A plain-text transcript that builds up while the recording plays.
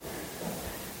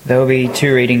There will be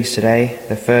two readings today.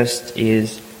 The first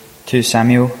is 2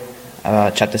 Samuel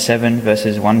chapter 7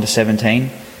 verses 1 to 17,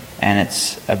 and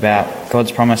it's about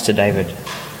God's promise to David.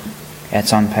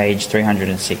 It's on page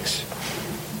 306.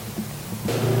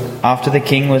 After the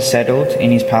king was settled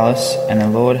in his palace and the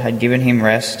Lord had given him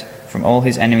rest from all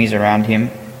his enemies around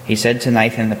him, he said to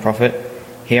Nathan the prophet,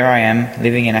 "Here I am,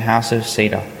 living in a house of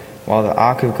cedar, while the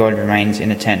ark of God remains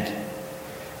in a tent."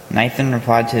 Nathan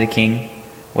replied to the king,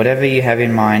 "Whatever you have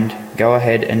in mind, go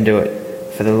ahead and do it,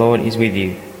 for the Lord is with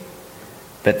you."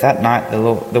 But that night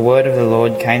the word of the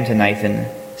Lord came to Nathan,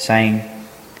 saying,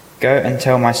 "Go and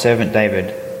tell my servant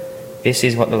David, this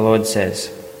is what the Lord says.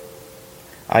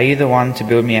 Are you the one to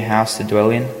build me a house to dwell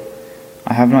in?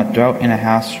 I have not dwelt in a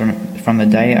house from the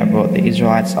day I brought the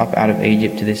Israelites up out of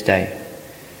Egypt to this day.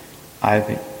 I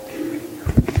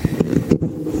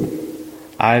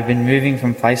have been moving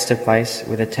from place to place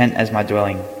with a tent as my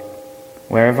dwelling.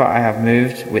 Wherever I have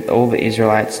moved with all the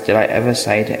Israelites, did I ever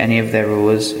say to any of their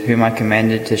rulers, whom I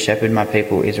commanded to shepherd my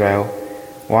people Israel,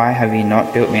 'Why have you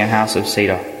not built me a house of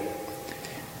cedar?'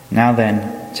 Now then,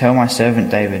 tell my servant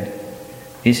David,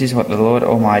 this is what the Lord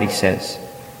Almighty says.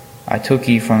 I took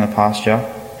you from the pasture,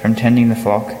 from tending the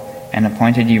flock, and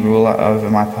appointed you ruler over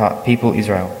my people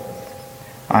Israel.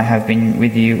 I have been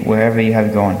with you wherever you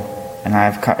have gone, and I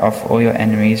have cut off all your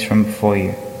enemies from before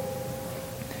you.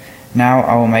 Now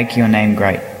I will make your name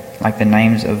great, like the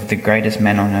names of the greatest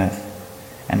men on earth,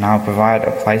 and I will provide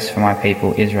a place for my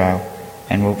people Israel,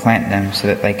 and will plant them so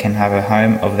that they can have a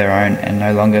home of their own and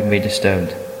no longer be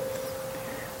disturbed.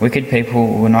 Wicked people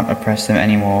will not oppress them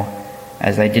anymore,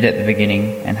 as they did at the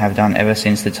beginning and have done ever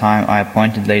since the time I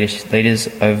appointed leaders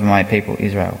over my people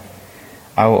Israel.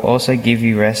 I will also give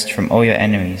you rest from all your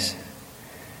enemies.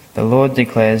 The Lord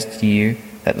declares to you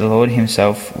that the Lord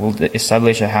himself will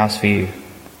establish a house for you.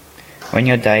 When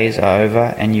your days are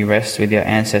over and you rest with your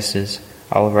ancestors,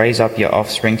 I will raise up your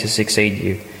offspring to succeed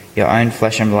you, your own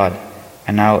flesh and blood,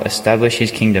 and I will establish his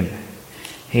kingdom.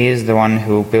 He is the one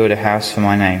who will build a house for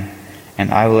my name, and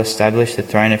I will establish the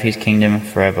throne of his kingdom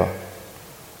forever.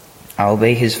 I will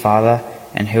be his father,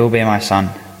 and he will be my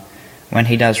son. When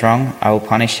he does wrong, I will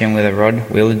punish him with a rod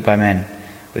wielded by men,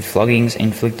 with floggings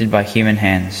inflicted by human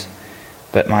hands.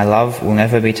 But my love will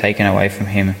never be taken away from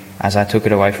him, as I took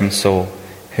it away from Saul,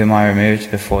 whom I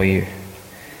removed before you.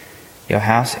 Your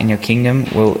house and your kingdom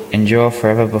will endure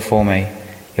forever before me.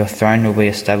 Your throne will be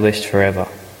established forever."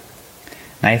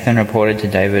 Nathan reported to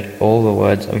David all the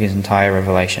words of his entire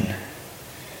revelation.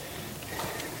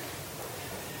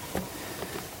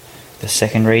 The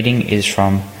second reading is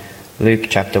from Luke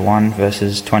chapter 1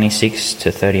 verses 26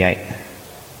 to 38.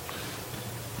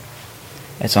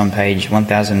 It's on page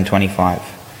 1025.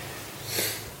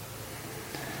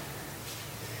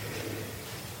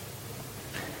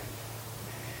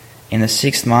 In the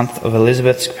 6th month of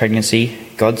Elizabeth's pregnancy,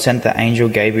 God sent the angel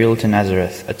Gabriel to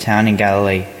Nazareth, a town in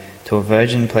Galilee, to a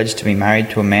virgin pledged to be married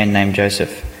to a man named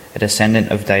Joseph, a descendant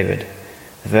of David.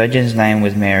 The virgin's name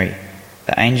was Mary.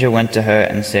 The angel went to her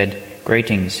and said,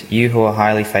 "Greetings, you who are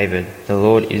highly favoured, the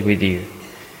Lord is with you."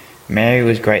 Mary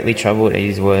was greatly troubled at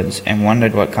his words and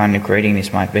wondered what kind of greeting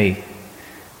this might be.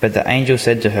 But the angel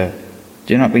said to her,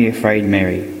 "Do not be afraid,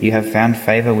 Mary, you have found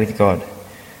favour with God.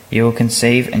 You will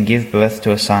conceive and give birth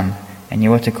to a son, and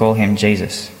you are to call him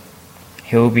Jesus.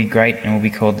 He will be great and will be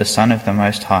called the Son of the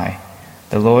Most High.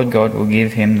 The Lord God will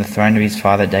give him the throne of his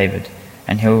father David,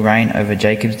 and he will reign over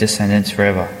Jacob's descendants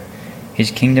forever.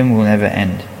 His kingdom will never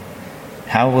end."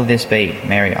 "How will this be?"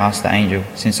 Mary asked the angel,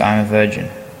 "since I am a virgin?"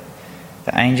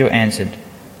 The angel answered,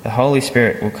 "The Holy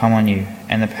Spirit will come on you,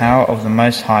 and the power of the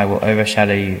Most High will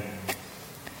overshadow you.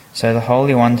 So the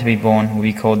Holy One to be born will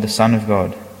be called the Son of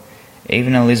God.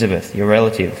 Even Elizabeth, your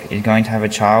relative, is going to have a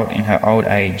child in her old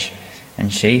age,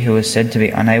 and she who was said to be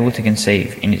unable to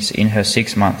conceive is in her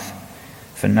 6th month.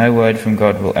 For no word from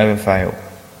God will ever fail."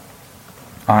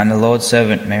 "I am the Lord's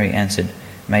servant," Mary answered.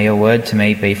 "May your word to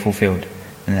me be fulfilled."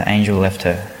 And the angel left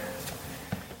her.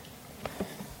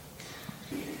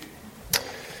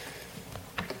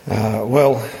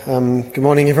 Good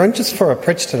morning, everyone. Just for our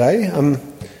preach today,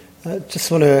 I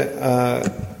just want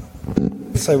to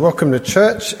say welcome to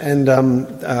church, and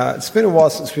it's been a while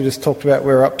since we just talked about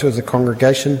where we're up to as a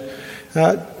congregation.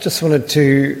 Just wanted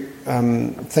to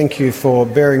thank you for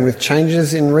bearing with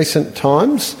changes in recent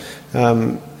times,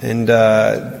 and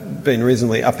been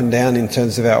reasonably up and down in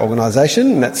terms of our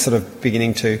organisation, and that's sort of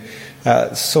beginning to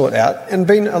sort out, and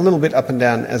been a little bit up and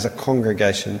down as a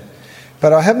congregation.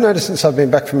 But I have noticed since I've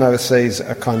been back from overseas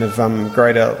a kind of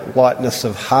greater lightness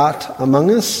of heart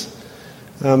among us,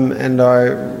 and I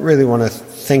really want to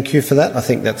thank you for that. I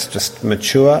think that's just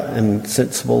mature and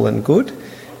sensible and good.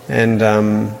 And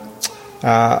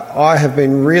I have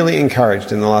been really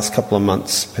encouraged in the last couple of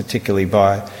months, particularly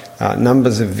by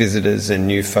numbers of visitors and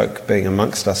new folk being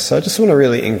amongst us. So I just want to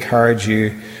really encourage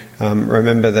you.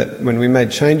 Remember that when we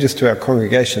made changes to our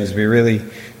congregations, we really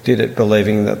did it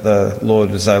believing that the Lord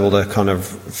was able to kind of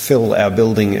fill our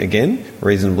building again,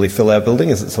 reasonably fill our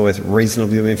building, as it's always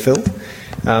reasonably been filled.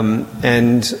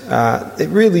 It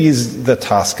really is the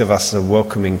task of us as a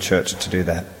welcoming church to do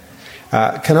that.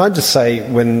 Can I just say,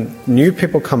 when new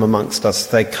people come amongst us,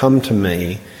 they come to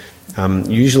me,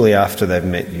 usually after they've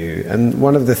met you, and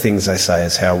one of the things they say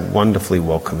is how wonderfully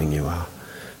welcoming you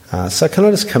are. So can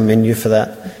I just commend you for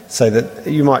that? Say that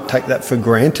you might take that for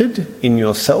granted in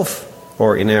yourself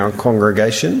or in our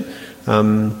congregation,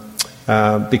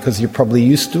 because you're probably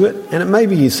used to it, and it may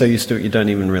be you're so used to it you don't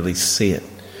even really see it.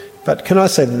 But can I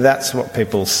say that's what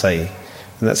people see, and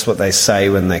that's what they say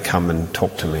when they come and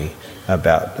talk to me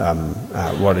about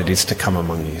what it is to come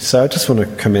among you. So I just want to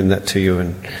commend that to you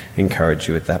and encourage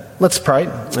you with that. Let's pray,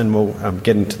 and we'll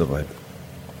get into the word.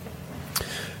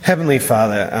 Heavenly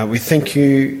Father, we thank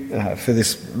you for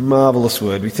this marvellous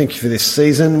word. We thank you for this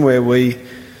season where we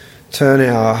turn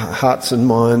our hearts and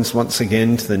minds once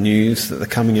again to the news that the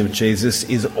coming of Jesus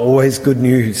is always good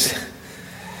news.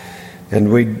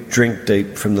 And we drink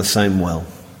deep from the same well.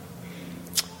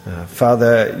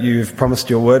 Father, you've promised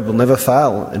your word will never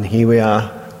fail, and here we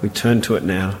are. We turn to it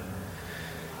now.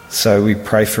 So we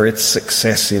pray for its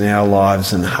success in our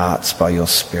lives and hearts by your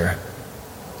Spirit.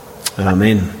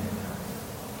 Amen.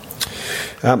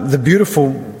 The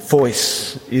beautiful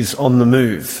voice is on the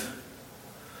move.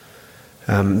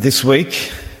 This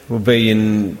week we'll be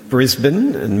in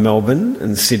Brisbane and Melbourne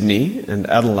and Sydney and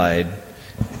Adelaide.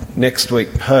 Next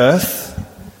week Perth,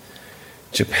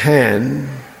 Japan,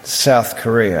 South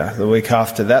Korea. The week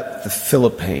after that, the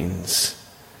Philippines.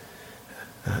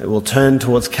 It will turn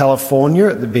towards California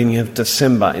at the beginning of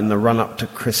December in the run-up to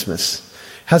Christmas.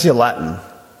 How's your Latin?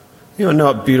 You know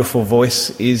what beautiful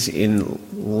voice is in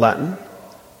Latin?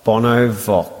 Bono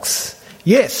vox.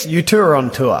 Yes, you two are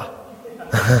on tour.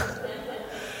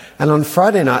 And on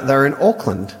Friday night they were in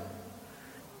Auckland.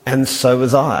 And so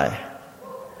was I.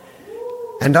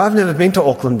 And I've never been to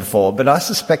Auckland before, but I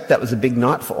suspect that was a big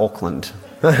night for Auckland.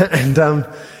 And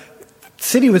the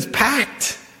city was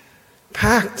packed.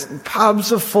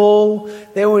 Pubs are full.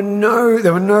 There were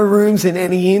no rooms in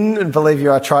any inn, and believe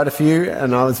you, I tried a few,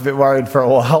 and I was a bit worried for a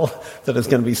while that I was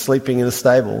going to be sleeping in a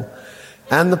stable.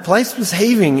 And the place was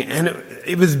heaving, and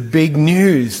it was big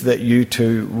news that you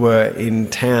two were in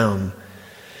town.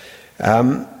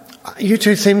 You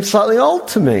two seem slightly old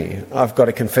to me, I've got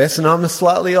to confess, and I'm a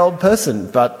slightly old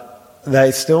person, but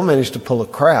they still managed to pull a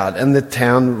crowd, and the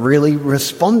town really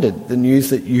responded. The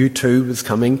news that you two was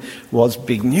coming was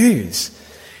big news.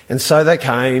 And so they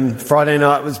came. Friday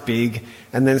night was big,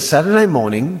 and then Saturday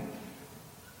morning,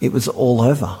 it was all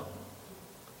over.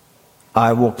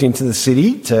 I walked into the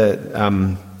city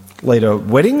to lead a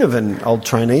wedding of an old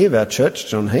trainee of our church,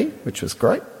 John He, which was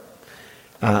great.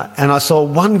 And I saw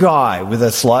one guy with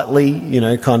a slightly,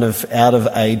 kind of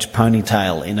out-of-age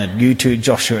ponytail in a U2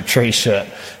 Joshua Tree shirt.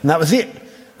 And that was it.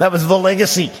 That was the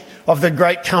legacy of the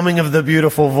great coming of the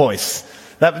beautiful voice.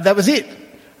 That was it.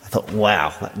 I thought,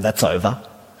 wow, that's over.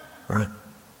 Right.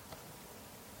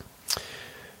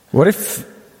 What if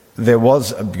there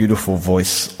was a beautiful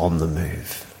voice on the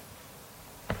move?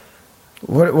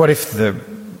 What if the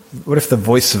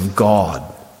voice of God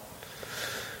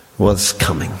was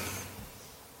coming?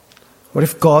 What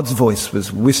if God's voice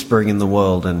was whispering in the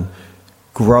world and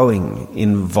growing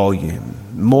in volume?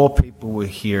 More people were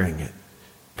hearing it.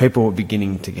 People were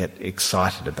beginning to get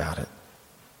excited about it.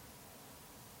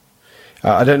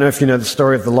 I don't know if you know the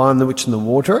story of The Lion, the Witch and the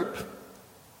Wardrobe.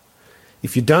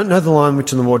 If you don't know The Lion,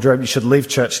 Witch and the Wardrobe, you should leave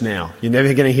church now. You're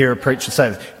never going to hear a preacher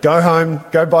say this. Go home,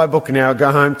 go buy a book now,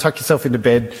 go home, tuck yourself into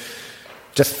bed.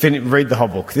 Just read the whole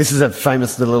book. This is a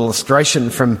famous little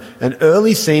illustration from an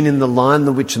early scene in The Lion,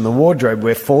 the Witch and the Wardrobe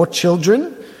where 4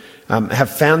 children have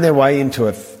found their way into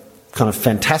a kind of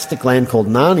fantastic land called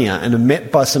Narnia and are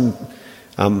met by some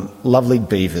lovely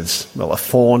beavers. Well, a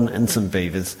fawn and some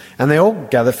beavers. And they all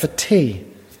gather for tea.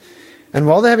 And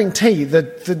while they're having tea,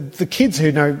 the kids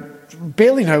who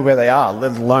barely know where they are,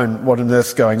 let alone what on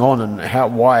earth's going on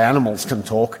and why animals can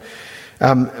talk,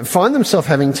 find themselves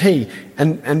having tea,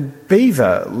 and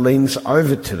Beaver leans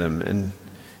over to them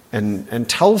and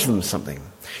tells them something.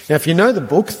 Now, if you know the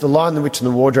book, The Lion, the Witch and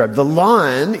the Wardrobe, the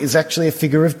lion is actually a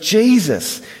figure of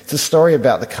Jesus. It's a story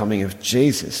about the coming of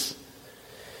Jesus.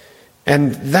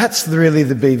 And that's really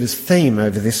the Beaver's theme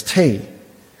over this tea.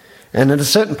 And at a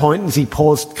certain point, as he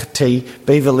pours tea,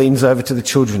 Beaver leans over to the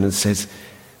children and says,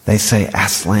 They say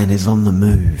Aslan is on the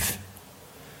move.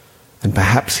 And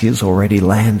perhaps he has already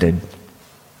landed.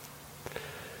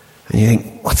 And you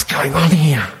think, what's going on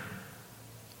here?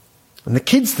 And the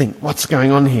kids think, what's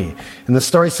going on here? And the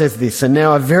story says this, and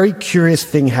now a very curious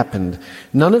thing happened.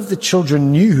 None of the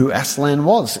children knew who Aslan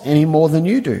was any more than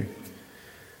you do.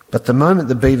 But the moment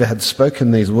the beaver had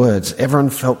spoken these words, everyone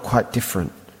felt quite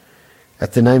different.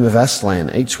 At the name of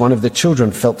Aslan, each one of the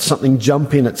children felt something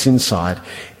jump in its inside.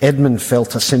 Edmund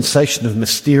felt a sensation of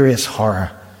mysterious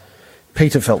horror.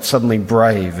 Peter felt suddenly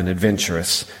brave and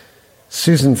adventurous.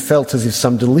 Susan felt as if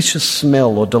some delicious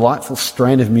smell or delightful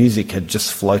strain of music had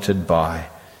just floated by.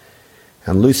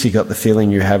 And Lucy got the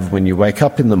feeling you have when you wake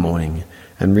up in the morning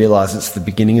and realise it's the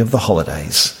beginning of the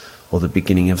holidays or the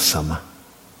beginning of summer.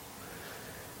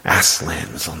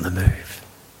 Aslan was on the move.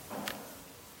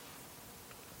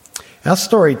 Our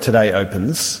story today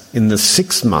opens in the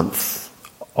 6th month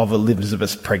of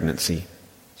Elizabeth's pregnancy.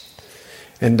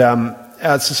 And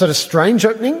it's a sort of strange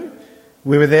opening.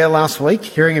 We were there last week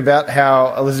hearing about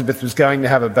how Elizabeth was going to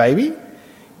have a baby.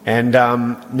 And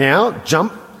now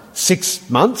jump 6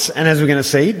 months, and as we're going to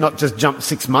see, not just jump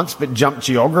 6 months, but jump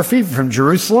geography from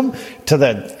Jerusalem to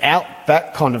the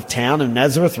outback kind of town of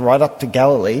Nazareth right up to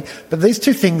Galilee. But these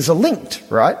two things are linked,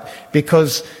 right?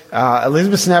 Because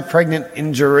Elizabeth's now pregnant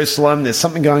in Jerusalem. There's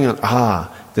something going on.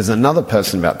 There's another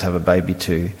person about to have a baby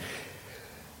too.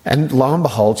 And lo and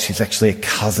behold, she's actually a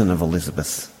cousin of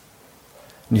Elizabeth.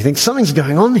 And you think, something's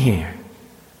going on here.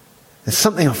 There's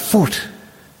something afoot.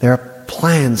 There are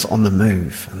plans on the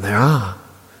move, and there are.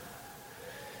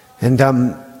 And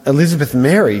Elizabeth and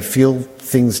Mary feel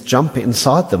things jump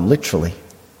inside them, literally.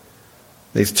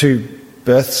 These two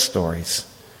birth stories.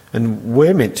 And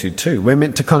we're meant to too. We're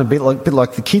meant to kind of be a bit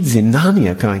like the kids in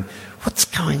Narnia going, what's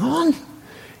going on?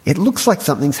 It looks like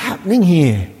something's happening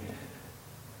here.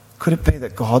 Could it be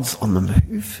that God's on the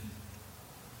move?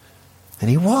 And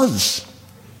he was.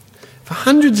 For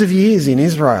hundreds of years in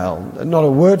Israel, not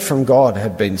a word from God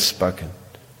had been spoken.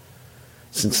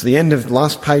 Since the end of the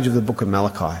last page of the book of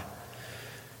Malachi.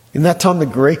 In that time the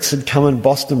Greeks had come and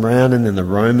bossed them round, and then the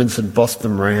Romans had bossed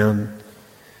them round.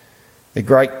 The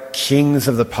great kings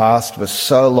of the past were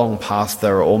so long past they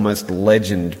were almost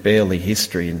legend, barely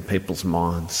history in people's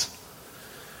minds.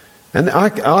 And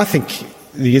I think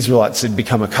the Israelites had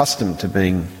become accustomed to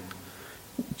being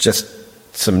just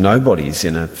some nobodies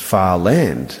in a far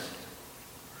land.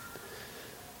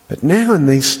 But now in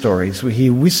these stories we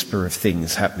hear whisper of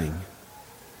things happening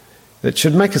that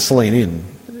should make us lean in,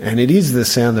 and it is the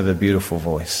sound of a beautiful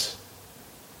voice.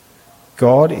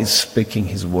 God is speaking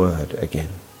his word again.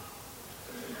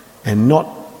 And not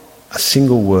a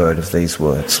single word of these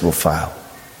words will fail.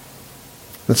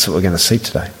 That's what we're going to see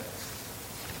today.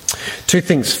 Two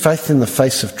things: faith in the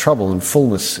face of trouble and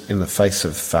fullness in the face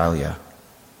of failure.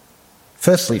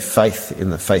 Firstly, faith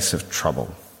in the face of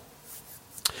trouble.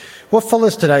 What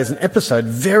follows today is an episode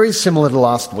very similar to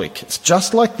last week. It's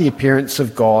just like the appearance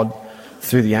of God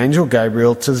through the angel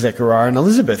Gabriel to Zechariah and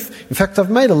Elizabeth. In fact,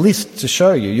 I've made a list to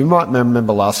show you. You might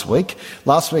remember last week.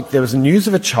 Last week there was news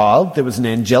of a child, there was an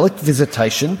angelic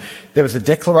visitation, there was a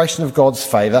declaration of God's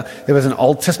favour, there was an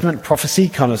Old Testament prophecy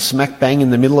kind of smack bang in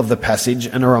the middle of the passage,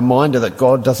 and a reminder that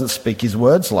God doesn't speak his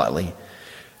words lightly.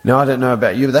 Now, I don't know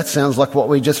about you, but that sounds like what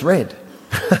we just read.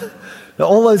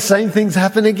 All those same things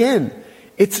happen again.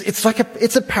 It's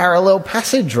a parallel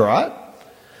passage, right?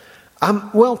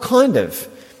 Well, kind of.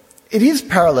 It is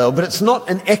parallel, but it's not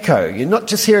an echo. You're not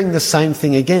just hearing the same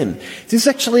thing again. This is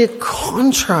actually a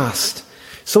contrast.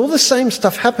 So all the same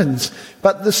stuff happens,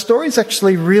 but the story's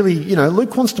actually really,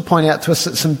 Luke wants to point out to us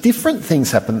that some different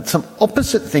things happen, some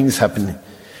opposite things happen.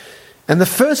 And the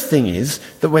first thing is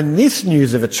that when this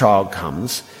news of a child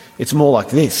comes, it's more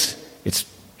like this. It's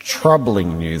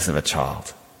troubling news of a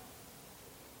child.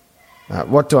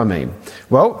 What do I mean?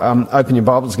 Well, open your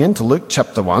Bibles again to Luke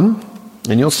chapter 1,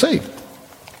 and you'll see.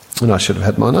 And I should have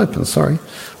had mine open, sorry.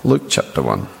 Luke chapter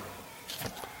 1.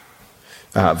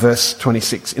 Verse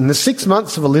 26. In the 6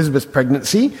 months of Elizabeth's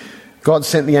pregnancy, God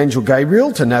sent the angel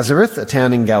Gabriel to Nazareth, a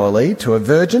town in Galilee, to a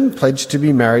virgin pledged to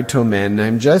be married to a man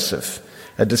named Joseph,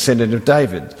 a descendant of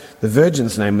David. The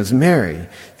virgin's name was Mary.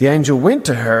 The angel went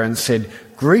to her and said,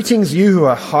 "Greetings, you who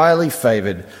are highly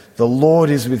favoured. The Lord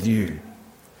is with you."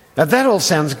 Now that all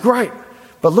sounds great,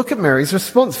 but look at Mary's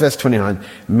response, verse 29.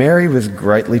 Mary was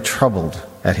greatly troubled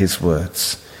at his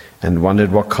words and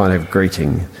wondered what kind of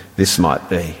greeting this might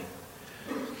be.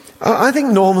 I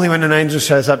think normally when an angel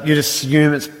shows up, you'd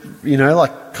assume it's,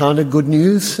 like kind of good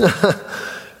news.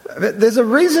 There's a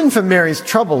reason for Mary's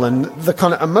trouble, and the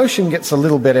kind of emotion gets a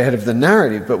little bit ahead of the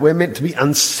narrative, but we're meant to be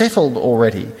unsettled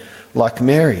already, like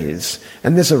Mary is.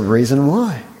 And there's a reason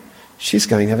why. she's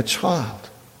going to have a child.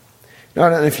 Now, I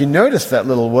don't know if you noticed that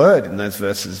little word in those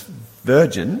verses,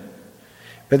 virgin,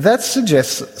 but that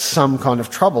suggests some kind of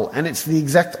trouble, and it's the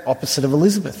exact opposite of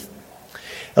Elizabeth.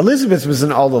 Elizabeth was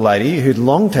an older lady who'd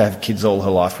longed to have kids all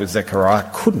her life with Zechariah,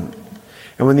 couldn't.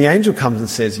 And when the angel comes and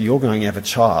says, you're going to have a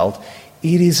child,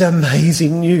 it is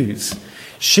amazing news.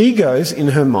 She goes, in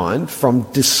her mind,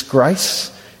 from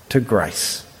disgrace to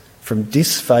grace, from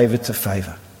disfavour to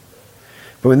favour.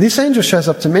 But when this angel shows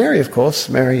up to Mary, of course,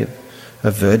 Mary, a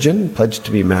virgin, pledged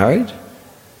to be married,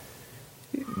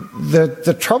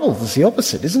 the trouble is the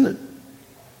opposite, isn't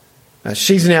it?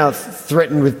 She's now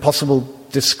threatened with possible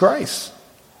disgrace.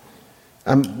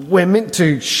 We're meant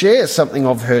to share something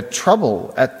of her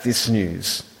trouble at this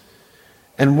news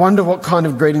and wonder what kind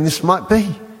of greeting this might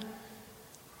be.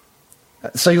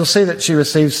 So you'll see that she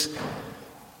receives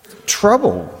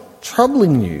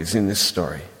troubling news in this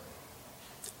story.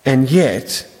 And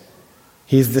yet,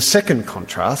 here's the second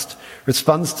contrast,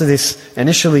 responds to this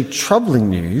initially troubling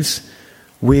news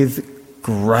with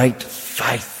great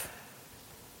faith.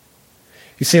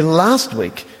 You see, last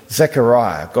week,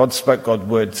 Zechariah, God spoke God's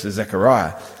word to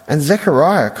Zechariah, and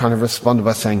Zechariah kind of responded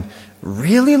by saying,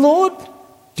 really, Lord?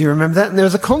 Do you remember that? And there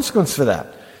was a consequence for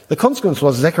that. The consequence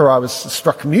was Zechariah was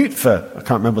struck mute for, I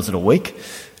can't remember, was it a week?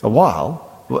 A while?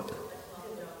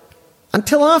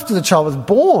 Until after the child was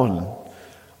born.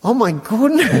 Oh my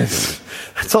goodness,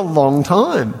 that's a long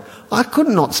time. I could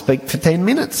not speak for 10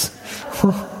 minutes.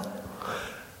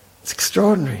 It's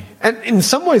extraordinary. And in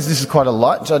some ways this is quite a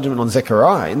light judgment on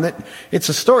Zechariah in that it's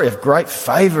a story of great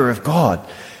favour of God.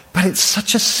 But it's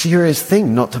such a serious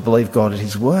thing not to believe God at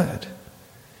his word.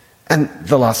 And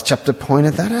the last chapter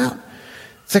pointed that out.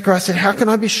 Zechariah said, how can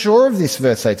I be sure of this?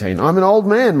 Verse 18, I'm an old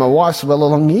man, my wife's well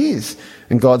along years.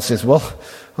 And God says, well,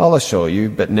 I'll assure you,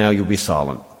 but now you'll be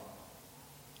silent.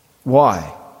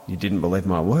 Why? You didn't believe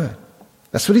my word.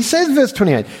 That's what he says, verse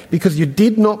 28. Because you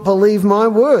did not believe my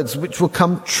words, which will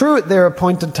come true at their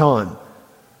appointed time.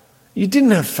 You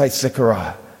didn't have faith,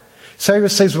 Zechariah. So he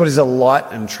receives what is a light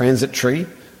and transitory,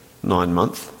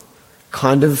 9-month,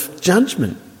 kind of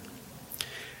judgment.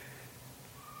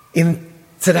 In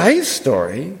today's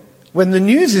story, when the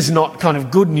news is not kind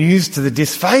of good news to the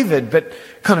disfavoured, but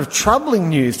kind of troubling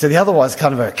news to the otherwise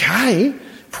kind of okay,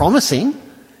 promising,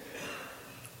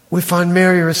 we find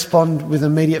Mary respond with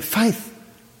immediate faith.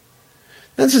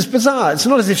 Now, this is bizarre. It's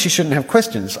not as if she shouldn't have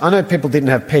questions. I know people didn't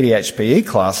have PDHPE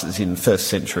classes in first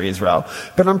century Israel,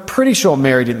 but I'm pretty sure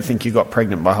Mary didn't think you got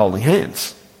pregnant by holding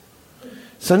hands.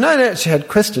 So no doubt she had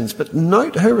questions, but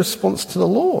note her response to the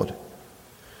Lord.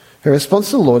 Her response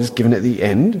to the Lord is given at the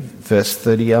end, verse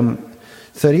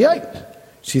 38.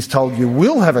 She's told, you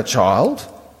will have a child.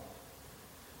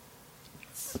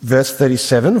 Verse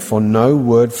 37, for no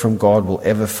word from God will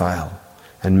ever fail.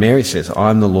 And Mary says, I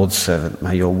am the Lord's servant.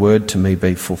 May your word to me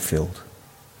be fulfilled.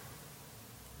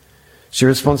 She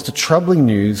responds to troubling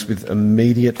news with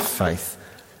immediate faith.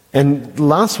 And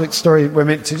last week's story, we're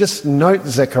meant to just note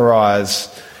Zechariah's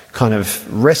kind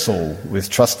of wrestle with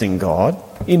trusting God.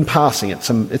 In passing, it's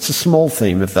a small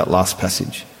theme of that last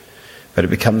passage. But it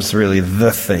becomes really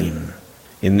the theme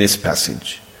in this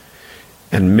passage.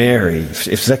 And Mary,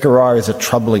 if Zechariah is a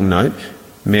troubling note,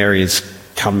 Mary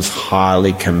comes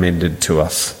highly commended to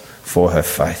us for her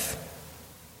faith.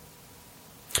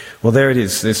 Well, there it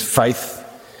is. There's faith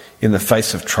in the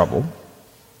face of trouble.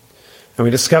 And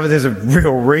we discover there's a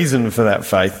real reason for that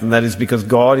faith, and that is because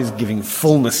God is giving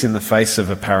fullness in the face of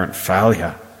apparent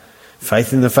failure.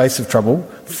 Faith in the face of trouble,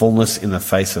 fullness in the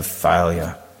face of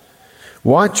failure.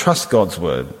 Why trust God's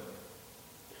word?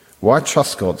 Why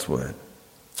trust God's word?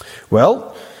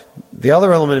 Well, the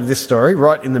other element of this story,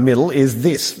 right in the middle, is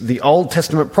this, the Old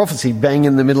Testament prophecy bang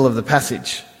in the middle of the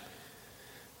passage.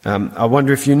 I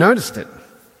wonder if you noticed it.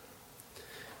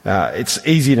 It's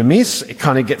easy to miss. It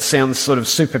kind of sounds sort of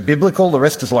super biblical. The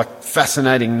rest is like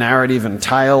fascinating narrative and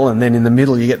tale, and then in the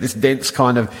middle you get this dense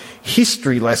kind of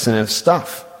history lesson of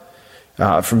stuff.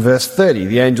 From verse 30,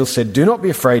 the angel said, do not be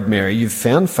afraid, Mary, you've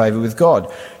found favour with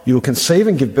God. You will conceive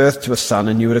and give birth to a son,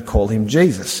 and you are to call him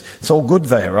Jesus. It's all good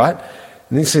there, right?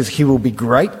 And then he says, he will be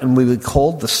great and will be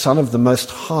called the Son of the Most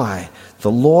High.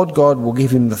 The Lord God will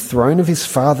give him the throne of his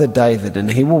father David, and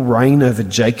he will reign over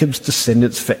Jacob's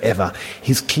descendants forever.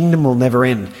 His kingdom will never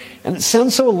end. And it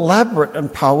sounds so elaborate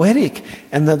and poetic,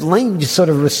 and the language sort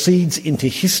of recedes into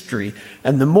history.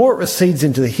 And the more it recedes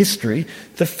into the history,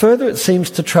 the further it seems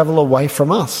to travel away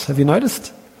from us. Have you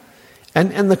noticed?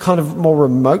 And the kind of more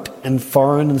remote and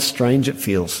foreign and strange it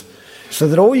feels. So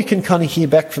that all you can kind of hear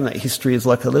back from that history is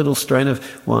like a little strain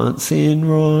of, once in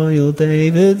royal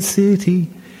David's city.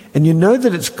 And you know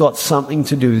that it's got something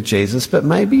to do with Jesus, but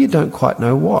maybe you don't quite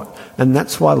know what. And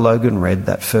that's why Logan read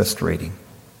that first reading,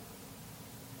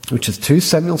 which is 2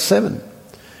 Samuel 7.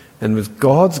 And with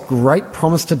God's great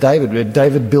promise to David, where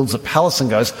David builds a palace and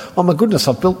goes, oh my goodness,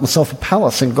 I've built myself a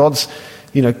palace, and God's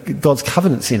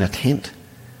covenant's in a tent.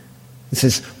 He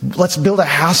says, let's build a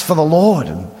house for the Lord.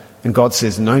 And God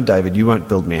says, no, David, you won't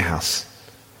build me a house.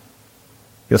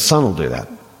 Your son will do that.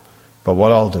 But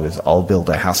what I'll do is I'll build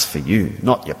a house for you,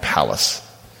 not your palace.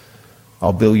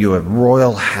 I'll build you a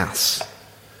royal house,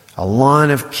 a line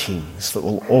of kings that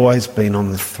will always be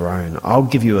on the throne. I'll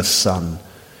give you a son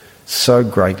so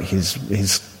great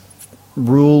his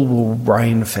rule will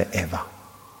reign forever.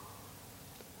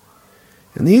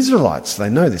 And the Israelites, they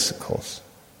know this, of course.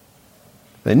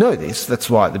 They know this. That's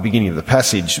why at the beginning of the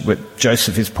passage, where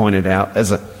Joseph is pointed out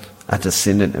as a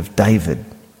descendant of David.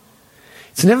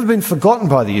 It's never been forgotten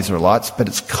by the Israelites, but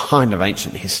it's kind of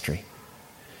ancient history.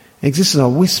 It exists in a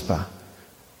whisper,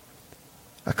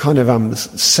 a kind of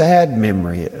sad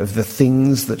memory of the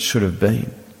things that should have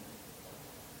been.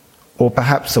 Or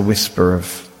perhaps a whisper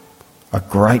of a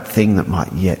great thing that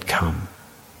might yet come.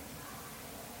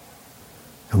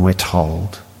 And we're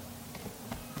told,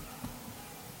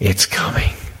 it's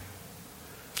coming.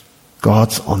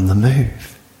 God's on the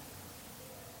move.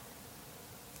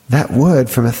 That word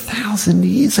from 1,000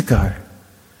 years ago,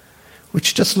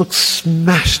 which just looks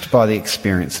smashed by the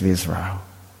experience of Israel.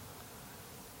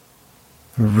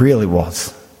 It really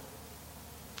was.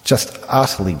 Just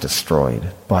utterly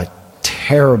destroyed by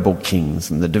terrible kings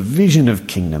and the division of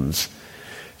kingdoms,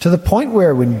 to the point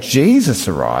where when Jesus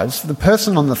arrives, the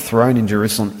person on the throne in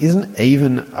Jerusalem isn't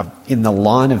even in the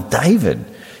line of David.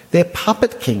 They're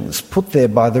puppet kings put there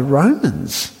by the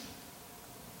Romans.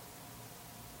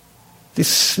 This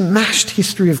smashed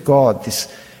history of God,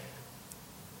 this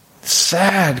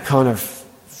sad kind of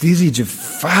visage of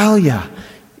failure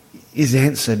is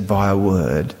answered by a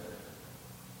word.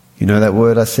 You know that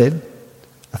word I said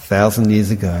 1,000 years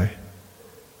ago?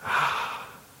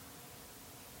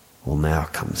 Well, now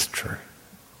it comes true.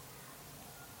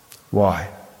 Why?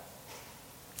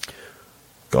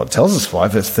 God tells us why,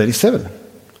 verse 37.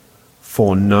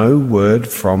 For no word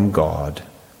from God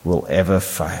will ever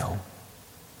fail.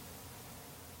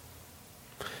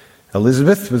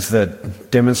 Elizabeth was the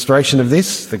demonstration of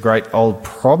this. The great old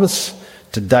promise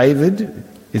to David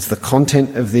is the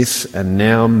content of this, and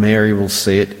now Mary will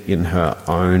see it in her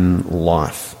own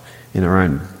life, in her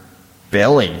own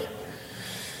belly.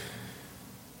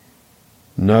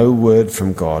 No word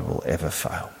from God will ever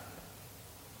fail.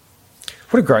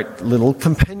 What a great little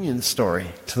companion story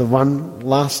to the one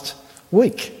last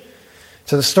week.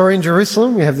 To the story in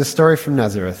Jerusalem, we have the story from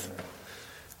Nazareth.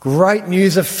 Great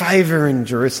news of favour in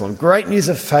Jerusalem. Great news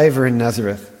of favour in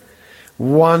Nazareth.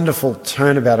 Wonderful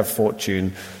turnabout of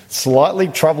fortune. Slightly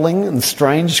troubling and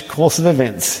strange course of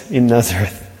events in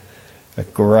Nazareth.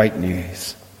 But great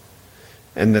news.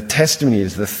 And the testimony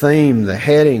is, the theme, the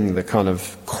heading, the kind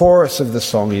of chorus of the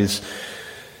song is,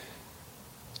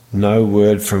 no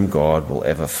word from God will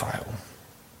ever fail.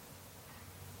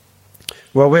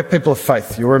 Well, we're people of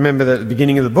faith. You'll remember that at the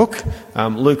beginning of the book,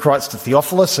 Luke writes to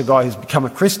Theophilus, a guy who's become a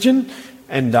Christian,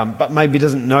 and but maybe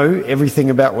doesn't know everything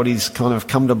about what he's kind of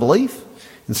come to believe.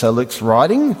 And so Luke's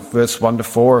writing, verse 1 to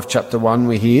 4 of chapter 1,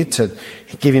 we're here to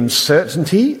give him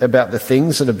certainty about the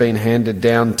things that have been handed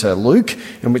down to Luke,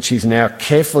 and which he's now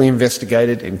carefully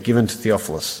investigated and given to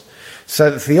Theophilus.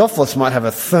 So that Theophilus might have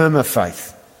a firmer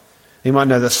faith. He might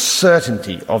know the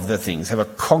certainty of the things, have a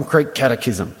concrete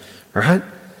catechism, right?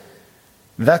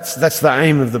 That's the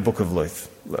aim of the book of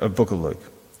Luke.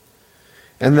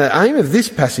 And the aim of this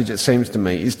passage, it seems to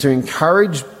me, is to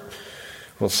encourage,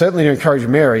 well, certainly to encourage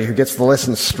Mary, who gets the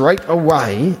lesson straight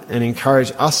away, and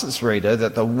encourage us as reader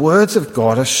that the words of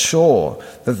God are sure,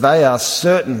 that they are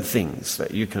certain things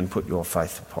that you can put your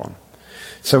faith upon.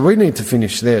 So we need to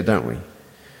finish there, don't we?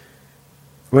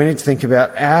 We need to think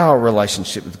about our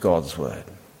relationship with God's word.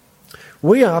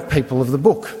 We are people of the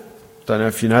book. Don't know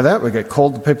if you know that. We get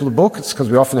called the people of the book. It's because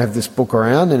we often have this book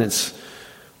around, and it's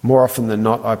more often than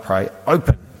not, I pray,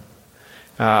 open.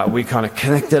 We kind of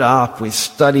connect it up, we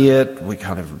study it, we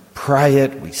kind of pray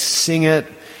it, we sing it.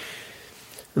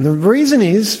 And the reason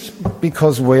is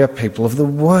because we are people of the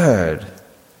word.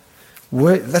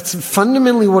 That's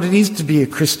fundamentally what it is to be a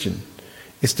Christian,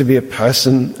 is to be a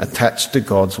person attached to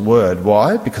God's word.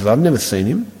 Why? Because I've never seen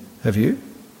him. Have you?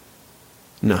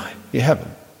 No, you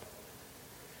haven't.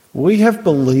 We have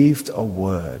believed a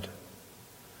word.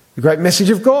 The great message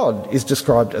of God is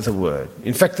described as a word.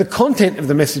 In fact, the content of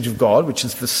the message of God, which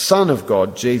is the Son of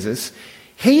God, Jesus,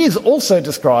 he is also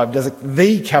described as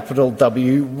the capital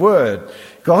W word.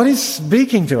 God is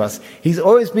speaking to us. He's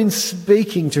always been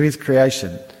speaking to his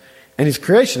creation. And his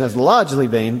creation has largely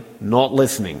been not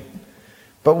listening.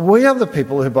 But we are the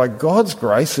people who, by God's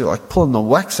grace, who are like pulling the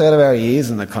wax out of our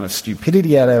ears and the kind of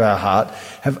stupidity out of our heart,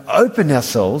 have opened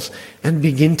ourselves and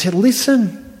begin to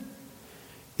listen.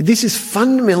 This is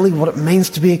fundamentally what it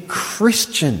means to be a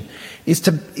Christian, is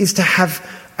to have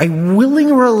a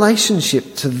willing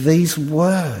relationship to these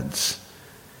words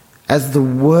as the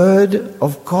word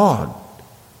of God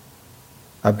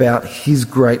about his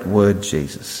great word,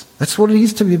 Jesus. That's what it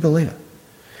is to be a believer.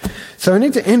 So I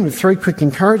need to end with 3 quick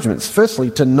encouragements.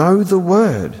 Firstly, to know the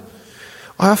word.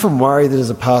 I often worry that as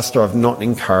a pastor I've not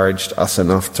encouraged us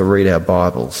enough to read our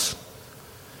Bibles.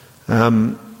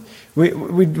 We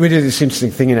do this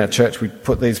interesting thing in our church. We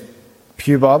put these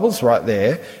pew Bibles right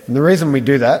there. And the reason we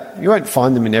do that, you won't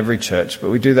find them in every church,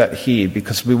 but we do that here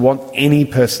because we want any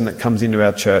person that comes into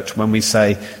our church, when we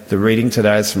say the reading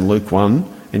today is from Luke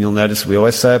 1, and you'll notice we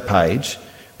always say a page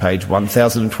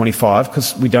 1025,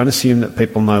 because we don't assume that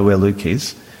people know where Luke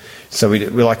is. So we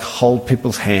like hold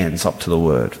people's hands up to the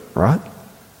word, right?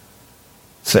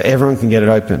 So everyone can get it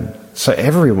open. So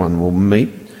everyone will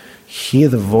hear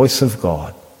the voice of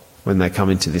God when they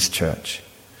come into this church.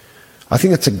 I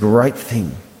think that's a great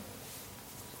thing.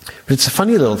 But it's a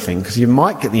funny little thing, because you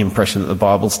might get the impression that the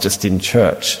Bible's just in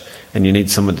church and you need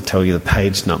someone to tell you the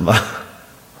page number.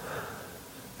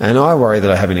 And I worry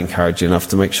that I haven't encouraged you enough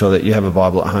to make sure that you have a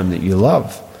Bible at home that you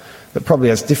love, that probably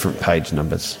has different page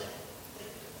numbers,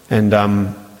 and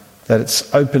that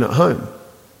it's open at home.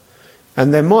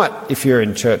 And there might, if you're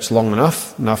in church long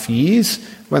enough years,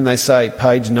 when they say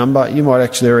page number, you might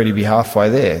actually already be halfway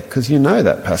there, because you know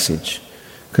that passage,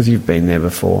 because you've been there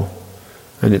before,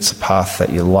 and it's a path that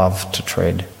you love to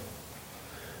tread.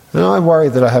 And I worry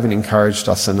that I haven't encouraged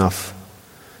us enough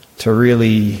to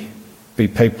really be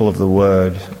people of the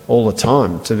word all the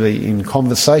time, to be in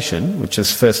conversation, which is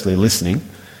firstly listening,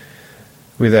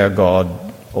 with our God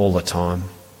all the time.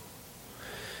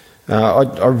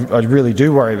 I really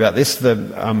do worry about this.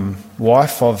 The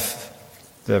wife of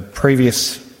the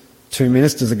previous 2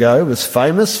 ministers ago was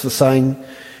famous for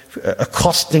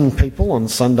accosting people on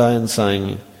Sunday and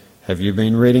saying, "Have you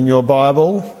been reading your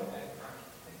Bible?"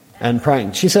 And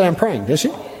praying. She said, "I'm praying," does she?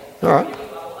 All right.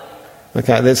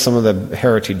 Okay, there's some of the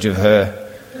heritage of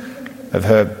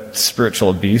her spiritual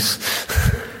abuse.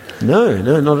 No,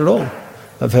 not at all.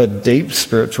 Of her deep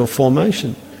spiritual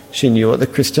formation. She knew what the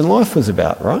Christian life was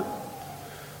about, right?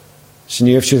 She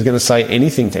knew if she was going to say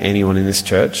anything to anyone in this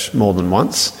church more than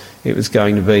once, it was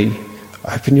going to be,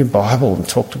 open your Bible and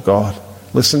talk to God.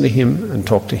 Listen to him and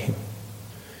talk to him.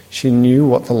 She knew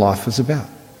what the life was about.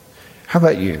 How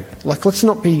about you? Let's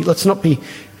not be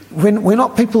we're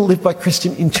not people who live by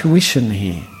Christian intuition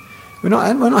here. We're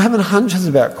not having hunches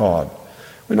about God.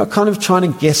 We're not kind of trying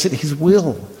to guess at his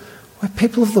will. We're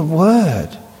people of the word.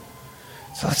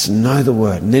 So let's know the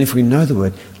word. And then if we know the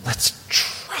word, let's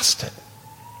trust it.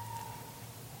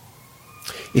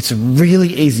 It's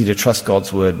really easy to trust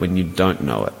God's word when you don't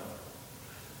know it.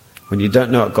 When you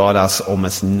don't know it, God asks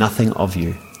almost nothing of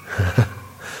you.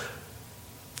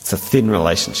 It's a thin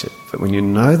relationship. But when you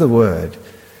know the word,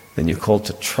 then you're called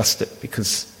to trust it,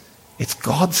 because it's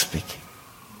God speaking.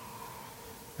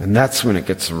 And that's when it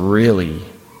gets really,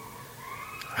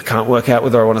 I can't work out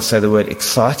whether I want to say the word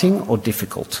exciting or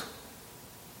difficult.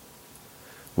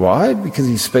 Why? Because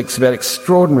he speaks about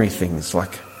extraordinary things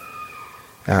like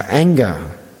our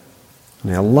anger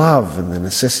and our love and the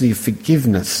necessity of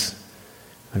forgiveness,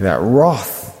 about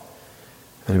wrath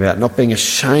and about not being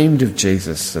ashamed of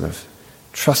Jesus and of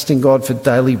trusting God for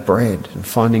daily bread and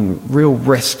finding real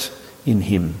rest in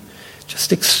him.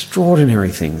 Just extraordinary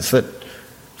things that,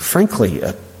 frankly,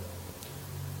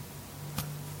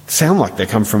 sound like they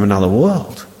come from another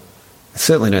world. They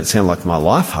certainly don't sound like my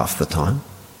life half the time,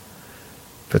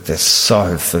 but they're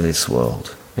so for this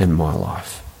world and my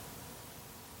life.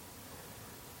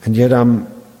 And yet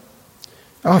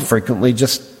I frequently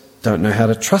just don't know how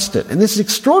to trust it. And this is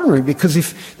extraordinary, because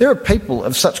if there are people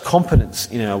of such competence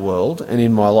in our world and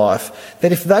in my life,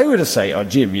 that if they were to say, "Oh,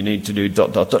 Jim, you need to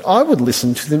do ... I would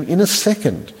listen to them in a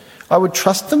second. I would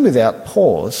trust them without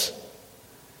pause.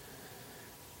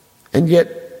 And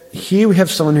yet, here we have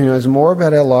someone who knows more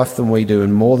about our life than we do,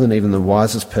 and more than even the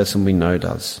wisest person we know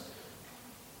does.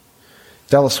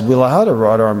 Dallas Willard, a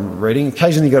writer I'm reading,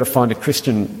 occasionally you've got to find a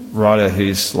Christian writer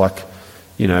who's like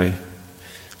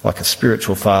a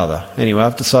spiritual father. Anyway,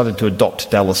 I've decided to adopt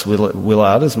Dallas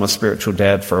Willard as my spiritual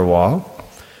dad for a while.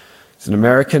 He's an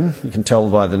American, you can tell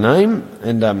by the name,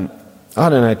 and I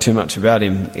don't know too much about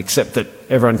him, except that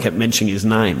everyone kept mentioning his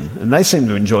name, and they seem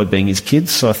to enjoy being his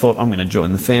kids, so I thought I'm going to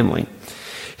join the family.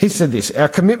 He said this: "Our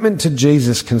commitment to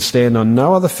Jesus can stand on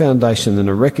no other foundation than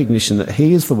a recognition that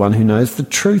he is the one who knows the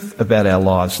truth about our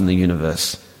lives and the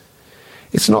universe.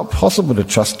 It's not possible to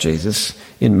trust Jesus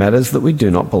in matters that we do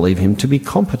not believe him to be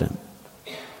competent."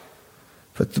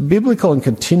 But the biblical and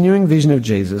continuing vision of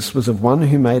Jesus was of one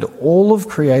who made all of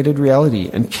created reality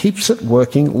and keeps it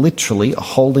working, literally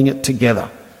holding it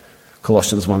together.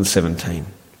 Colossians 1:17.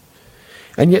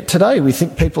 And yet today we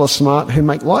think people are smart who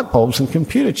make light bulbs and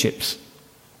computer chips.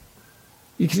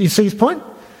 You see his point?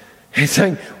 He's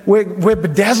saying we're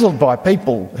bedazzled by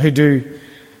people who do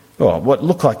what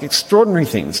look like extraordinary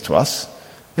things to us,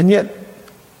 and yet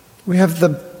we have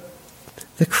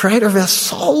the creator of our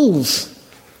souls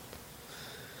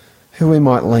who we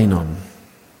might lean on.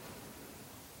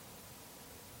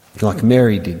 Like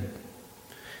Mary did.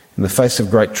 In the face of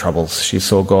great troubles, she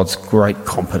saw God's great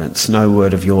competence. "No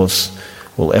word of yours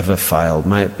will ever fail.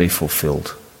 May it be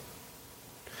fulfilled."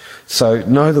 So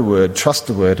know the word, trust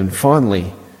the word, and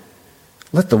finally,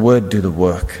 let the word do the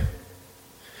work.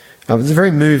 I was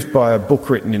very moved by a book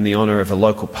written in the honour of a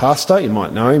local pastor. You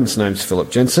might know him. His name's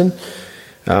Philip Jensen.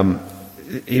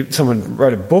 Someone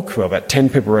wrote a book, about 10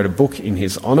 people wrote a book in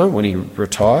his honour when he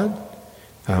retired.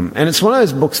 And it's one of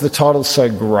those books, the title's so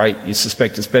great you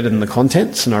suspect it's better than the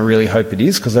contents, and I really hope it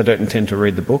is, because I don't intend to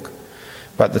read the book.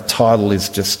 But the title is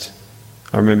just,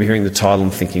 I remember hearing the title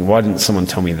and thinking, why didn't someone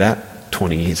tell me that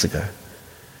 20 years ago?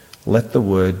 Let the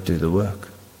word do the work.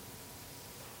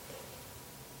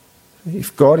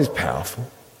 If God is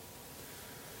powerful,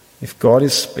 if God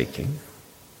is speaking,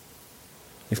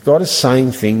 if God is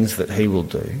saying things that he will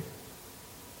do,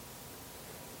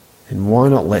 then why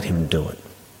not let him do it?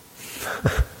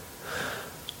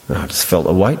 I just felt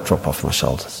a weight drop off my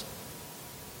shoulders.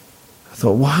 I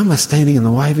thought, why am I standing in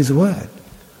the way of his word?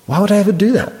 Why would I ever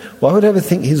do that? Why would I ever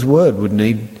think his word would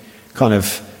need kind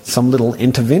of some little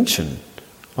intervention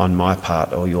on my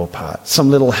part or your part? Some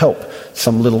little help,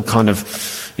 some little kind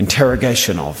of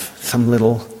interrogation of, some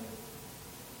little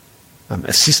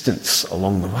assistance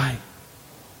along the way.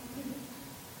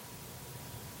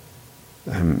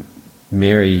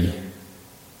 Mary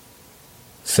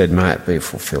said, "May it be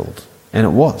fulfilled." And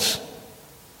it was.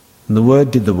 And the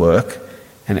word did the work,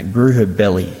 and it grew her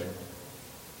belly,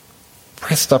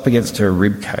 pressed up against her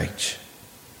rib cage,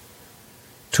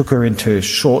 took her into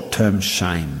short-term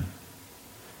shame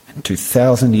and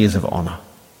 2,000 years of honour.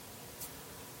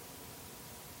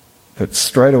 But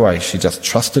straight away she just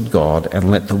trusted God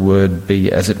and let the word be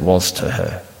as it was to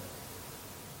her.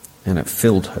 And it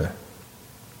filled her.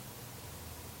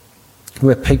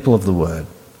 We're people of the word.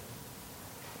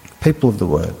 People of the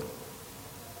word.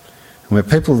 And we're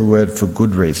people of the word for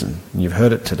good reason. And you've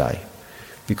heard it today.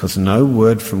 Because no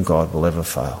word from God will ever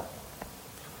fail.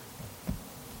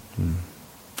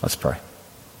 Let's pray.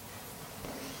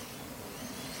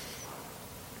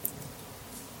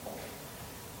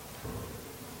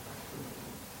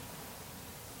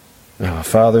 Now,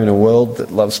 Father, in a world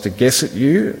that loves to guess at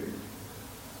you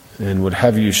and would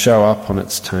have you show up on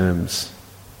its terms,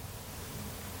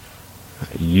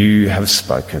 you have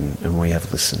spoken and we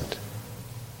have listened.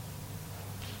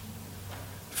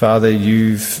 Father,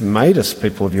 you've made us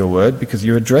people of your word because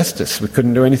you addressed us. We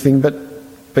couldn't do anything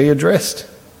but be addressed.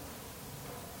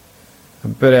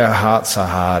 But our hearts are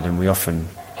hard, and we often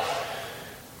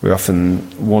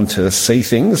want to see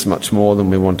things much more than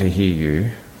we want to hear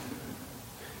you.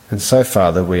 And so,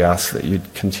 Father, we ask that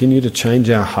you'd continue to change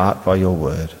our heart by your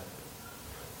word.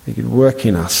 That you'd work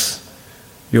in us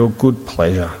your good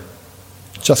pleasure,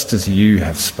 just as you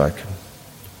have spoken.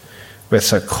 We're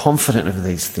so confident of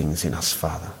these things in us,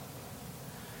 Father.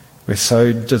 We're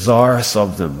so desirous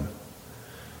of them.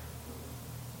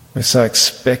 We're so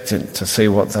expectant to see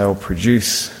what they will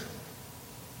produce.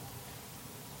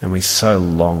 And we so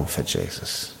long for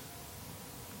Jesus.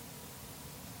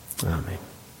 Amen.